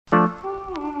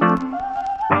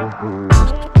I'm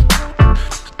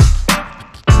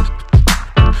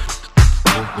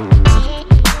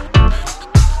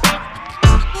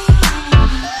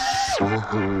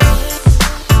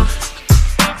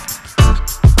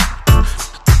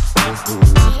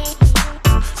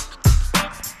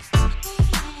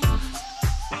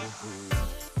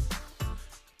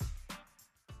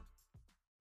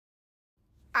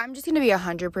just going to be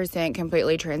 100%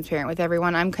 completely transparent with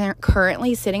everyone. I'm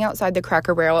currently sitting outside the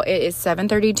Cracker Barrel. It is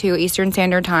 7:32 Eastern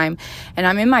Standard Time, and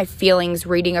I'm in my feelings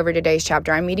reading over today's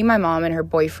chapter. I'm meeting my mom and her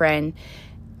boyfriend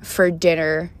for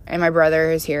dinner, and my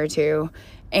brother is here too.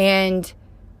 And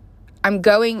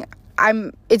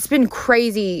it's been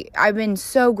crazy. I've been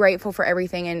so grateful for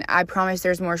everything, and I promise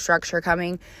there's more structure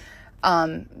coming.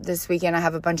 This weekend I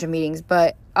have a bunch of meetings,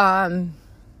 but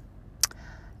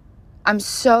I'm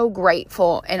so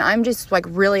grateful, and I'm just like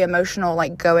really emotional,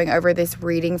 like going over this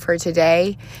reading for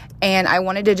today. And I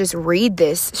wanted to just read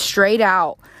this straight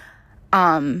out.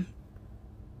 And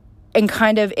it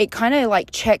kind of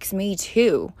like checks me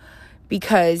too,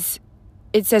 because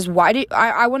it says,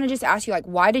 I want to just ask you, like,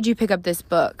 why did you pick up this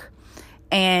book?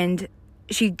 And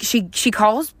she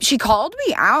called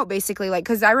me out, basically, like,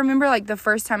 because I remember, like, the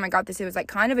first time I got this, it was, like,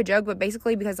 kind of a joke, but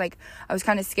basically because, like, I was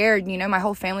kind of scared, my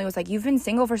whole family was like, you've been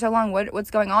single for so long,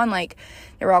 what's going on? Like,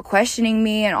 they were all questioning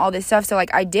me and all this stuff, so,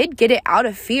 like, I did get it out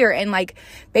of fear, and, like,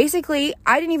 basically,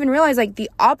 I didn't even realize, like, the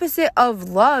opposite of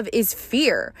love is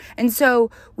fear, and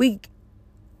so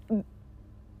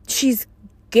she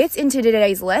gets into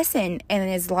today's lesson and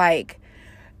is, like,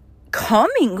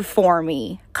 coming for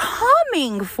me.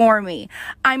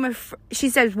 She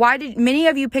says, why did many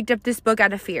of you picked up this book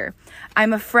out of fear?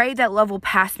 I'm afraid that love will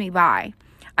pass me by.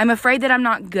 I'm afraid that I'm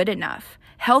not good enough,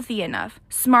 healthy enough,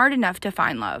 smart enough to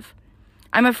find love.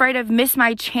 I'm afraid I've missed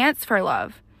my chance for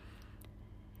love.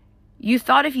 You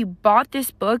thought if you bought this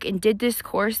book and did this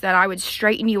course that I would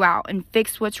straighten you out and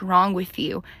fix what's wrong with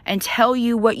you and tell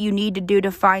you what you need to do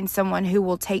to find someone who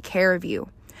will take care of you.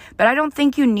 But I don't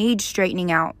think you need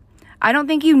straightening out. I don't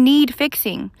think you need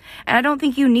fixing, and I don't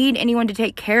think you need anyone to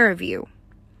take care of you.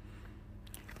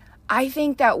 I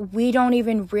think that we don't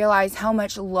even realize how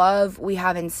much love we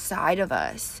have inside of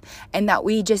us, and that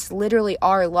we just literally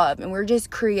are love, and we're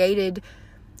created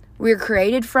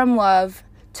from love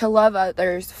to love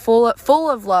others, full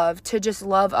of love, to just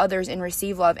love others and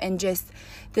receive love, and just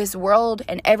this world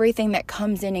and everything that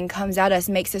comes in and comes at us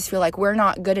makes us feel like we're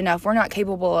not good enough, we're not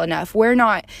capable enough, we're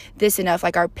not this enough,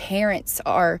 like our parents,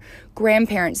 our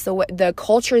grandparents, the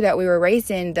culture that we were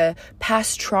raised in, the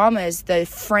past traumas, the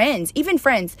friends, even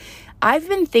friends. I've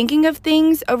been thinking of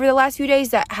things over the last few days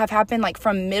that have happened, like,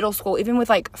 from middle school, even with,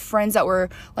 like, friends that were,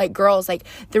 like, girls. Like,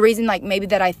 the reason, like, maybe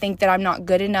that I think that I'm not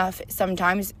good enough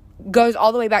sometimes goes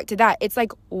all the way back to that. It's,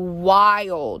 like,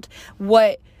 wild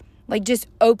what, like, just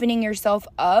opening yourself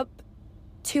up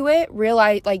to it,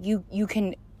 realize, like, you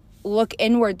can look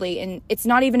inwardly, and it's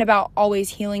not even about always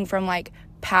healing from, like,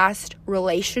 past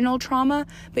relational trauma,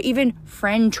 but even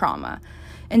friend trauma.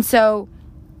 And so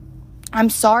I'm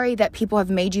sorry that people have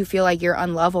made you feel like you're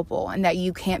unlovable and that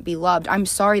you can't be loved. I'm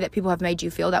sorry that people have made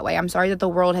you feel that way. I'm sorry that the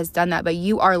world has done that, but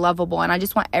you are lovable, and I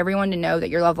just want everyone to know that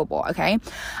you're lovable, okay?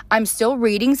 I'm still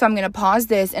reading, so I'm going to pause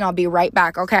this, and I'll be right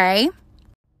back, okay?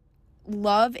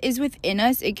 Love is within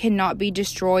us. It cannot be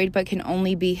destroyed, but can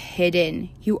only be hidden.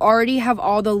 You already have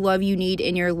all the love you need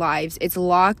in your lives. It's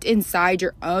locked inside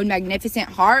your own magnificent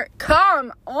heart.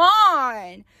 Come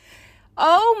on!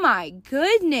 Oh my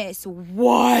goodness,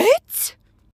 what?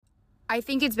 I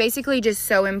think it's basically just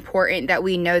so important that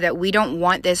we know that we don't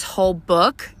want this whole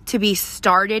book to be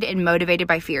started and motivated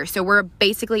by fear. So we're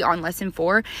basically on lesson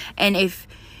 4, and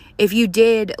if you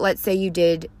did, let's say you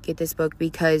did get this book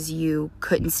because you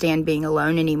couldn't stand being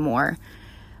alone anymore,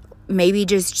 maybe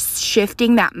just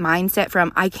shifting that mindset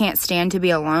from I can't stand to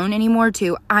be alone anymore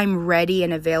to I'm ready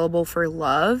and available for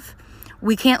love.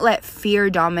 We can't let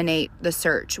fear dominate the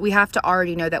search. We have to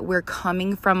already know that we're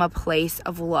coming from a place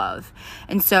of love.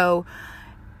 And so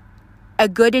a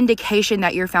good indication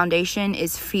that your foundation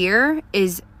is fear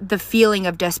is the feeling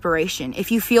of desperation.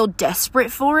 If you feel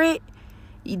desperate for it,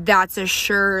 that's a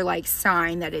sure, like,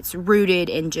 sign that it's rooted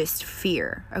in just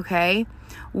fear, okay?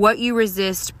 What you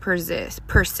resist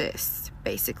persists,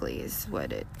 basically, is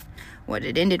what it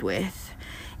ended with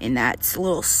in that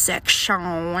little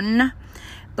section.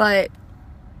 But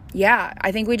yeah,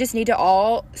 I think we just need to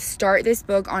all start this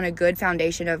book on a good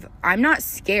foundation of I'm not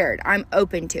scared, I'm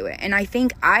open to it. And I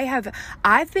think I've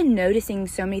been noticing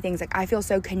so many things. Like, I feel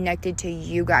so connected to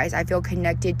you guys. I feel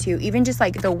connected to even just,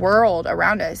 like, the world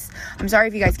around us. I'm sorry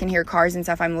if you guys can hear cars and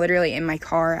stuff. I'm literally in my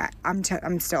car.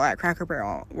 I'm still at Cracker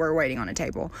Barrel. We're waiting on a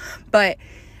table. But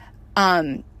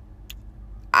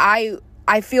I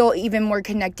feel even more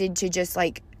connected to just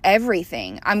like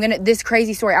everything. This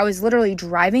crazy story. I was literally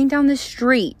driving down the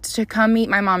street to come meet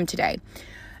my mom today.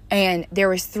 And there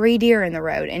was 3 deer in the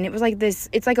road, and it was like this,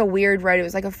 it's like a weird road. It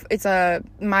was like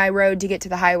my road to get to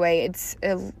the highway. It's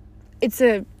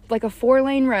like a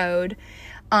 4-lane road.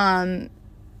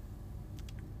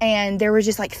 And there was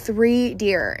just like 3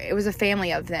 deer. It was a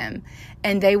family of them,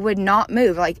 and they would not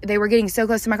move. Like, they were getting so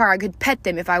close to my car, I could pet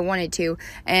them if I wanted to.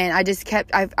 And I just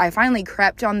I finally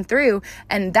crept on through.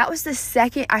 And that was the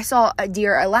second I saw a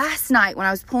deer last night when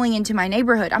I was pulling into my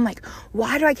neighborhood. I'm like,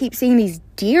 why do I keep seeing these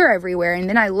deer everywhere? And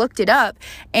then I looked it up,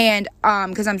 and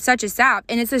because I'm such a sap,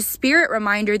 and it's a spirit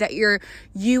reminder that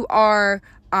you are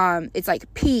it's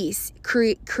like peace,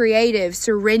 creative,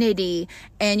 serenity,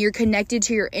 and you're connected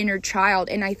to your inner child.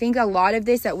 And I think a lot of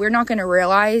this that we're not going to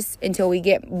realize until we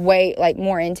get way like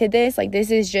more into this, like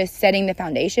this is just setting the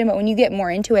foundation. But when you get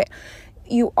more into it,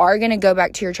 you are going to go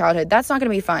back to your childhood. That's not going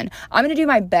to be fun. I'm going to do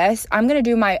my best. I'm going to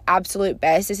do my absolute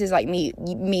best. This is like me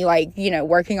like,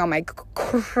 working on my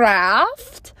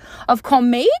craft of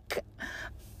comic.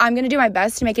 I'm going to do my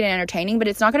best to make it entertaining, but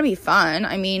it's not going to be fun.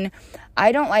 I mean,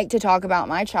 I don't like to talk about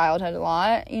my childhood a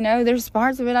lot. There's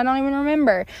parts of it I don't even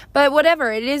remember. But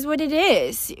whatever, it is what it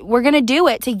is. We're going to do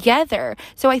it together.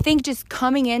 So I think just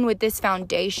coming in with this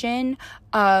foundation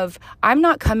of, I'm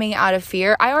not coming out of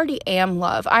fear. I already am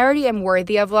love. I already am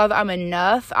worthy of love. I'm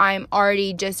enough. I'm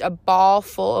already just a ball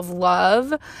full of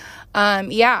love.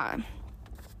 Yeah.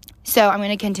 So I'm going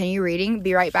to continue reading.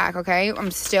 Be right back, okay?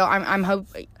 I'm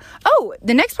hoping. Oh,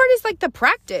 the next part is like the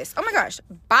practice. Oh my gosh.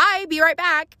 Bye. Be right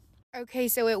back. Okay,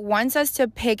 so it wants us to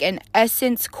pick an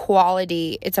essence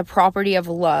quality. It's a property of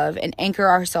love, and anchor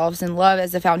ourselves in love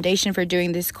as the foundation for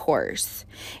doing this course.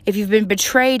 If you've been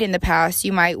betrayed in the past,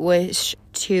 you might wish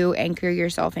to anchor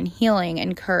yourself in healing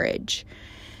and courage.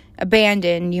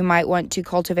 Abandoned, you might want to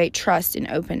cultivate trust and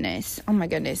openness. Oh my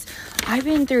goodness. I've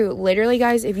been through, literally,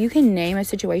 guys, if you can name a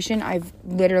situation, I've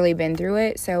literally been through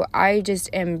it. So I just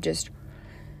am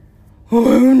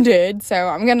wounded. So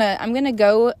I'm gonna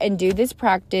go and do this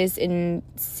practice and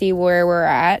see where we're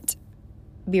at.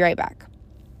 Be right back.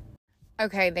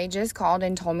 Okay, they just called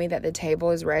and told me that the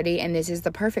table is ready, and this is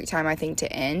the perfect time, I think,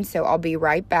 to end. So I'll be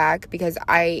right back, because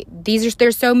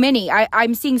there's so many.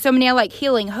 I'm seeing so many. I like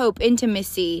healing, hope,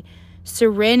 intimacy,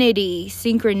 serenity,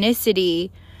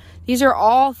 synchronicity. These are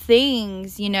all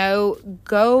things,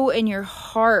 go in your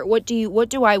heart. What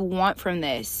do I want from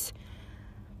this?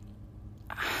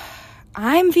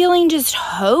 I'm feeling just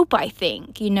hope, I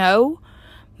think,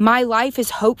 My life is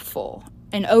hopeful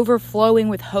and overflowing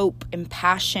with hope and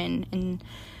passion, and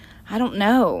I don't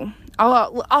know.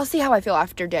 I'll see how I feel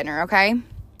after dinner, okay?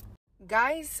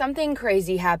 Guys, something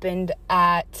crazy happened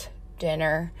at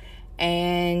dinner,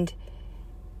 and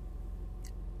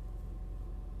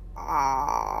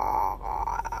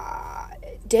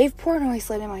Dave Portnoy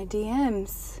slid in my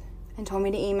DMs and told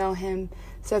me to email him.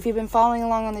 So if you've been following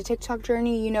along on the TikTok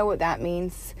journey, you know what that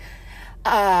means.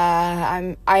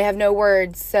 I have no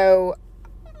words. So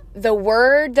the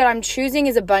word that I'm choosing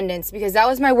is abundance, because that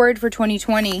was my word for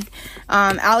 2020.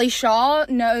 Ali Shaw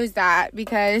knows that,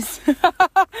 because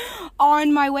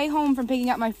on my way home from picking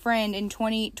up my friend in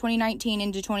 2019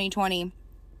 into 2020,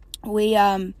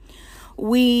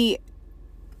 we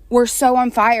were so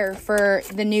on fire for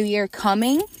the new year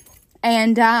coming,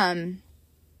 and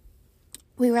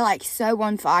we were like so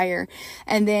on fire.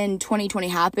 And then 2020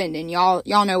 happened, and y'all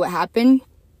know what happened.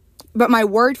 But my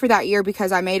word for that year,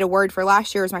 because I made a word for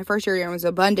last year, was my first year, and it was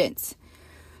abundance.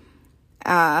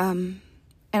 And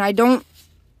I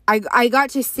got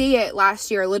to see it last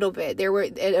year a little bit. There were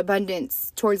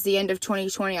abundance towards the end of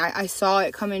 2020. I saw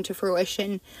it come into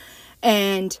fruition,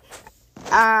 and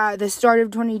the start of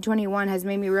 2021 has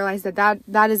made me realize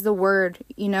that is the word.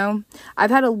 I've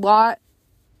had a lot.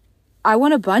 I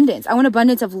want abundance. I want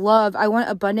abundance of love. I want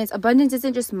abundance. Abundance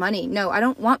isn't just money. No, I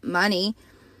don't want money.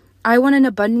 I want an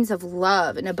abundance of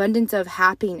love, an abundance of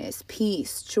happiness,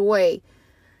 peace, joy.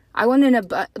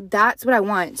 That's what I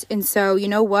want. And so, you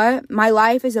know what? My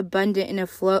life is abundant and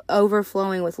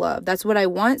overflowing with love. That's what I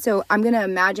want. So I'm going to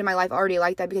imagine my life already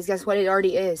like that, because guess what? It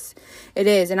already is. It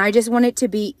is. And I just want it to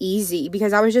be easy,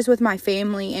 because I was just with my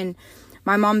family and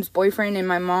my mom's boyfriend and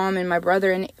my mom and my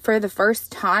brother, and for the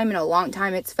first time in a long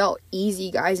time, it's felt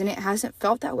easy, guys, and it hasn't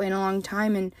felt that way in a long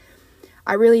time. And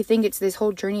I really think this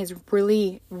whole journey is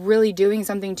really, really doing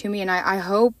something to me, and I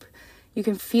hope you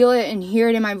can feel it and hear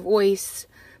it in my voice.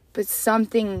 But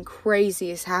something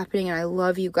crazy is happening, and I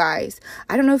love you guys.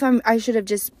 I don't know if I should have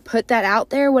just put that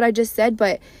out there, what I just said,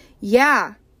 but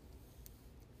yeah.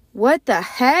 What the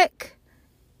heck?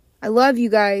 I love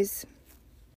you guys.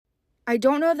 I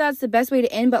don't know if that's the best way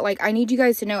to end, but, like, I need you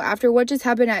guys to know, after what just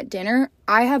happened at dinner,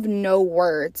 I have no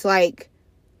words. Like,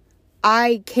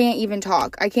 I can't even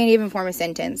talk. I can't even form a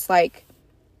sentence. Like,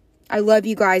 I love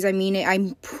you guys. I mean it.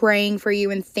 I'm praying for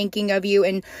you and thinking of you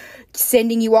and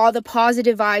sending you all the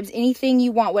positive vibes, anything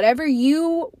you want, whatever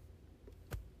you...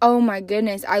 Oh my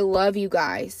goodness, I love you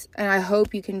guys, and I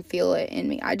hope you can feel it in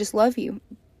me. I just love you.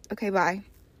 Okay, bye.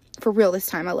 For real this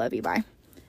time, I love you. Bye.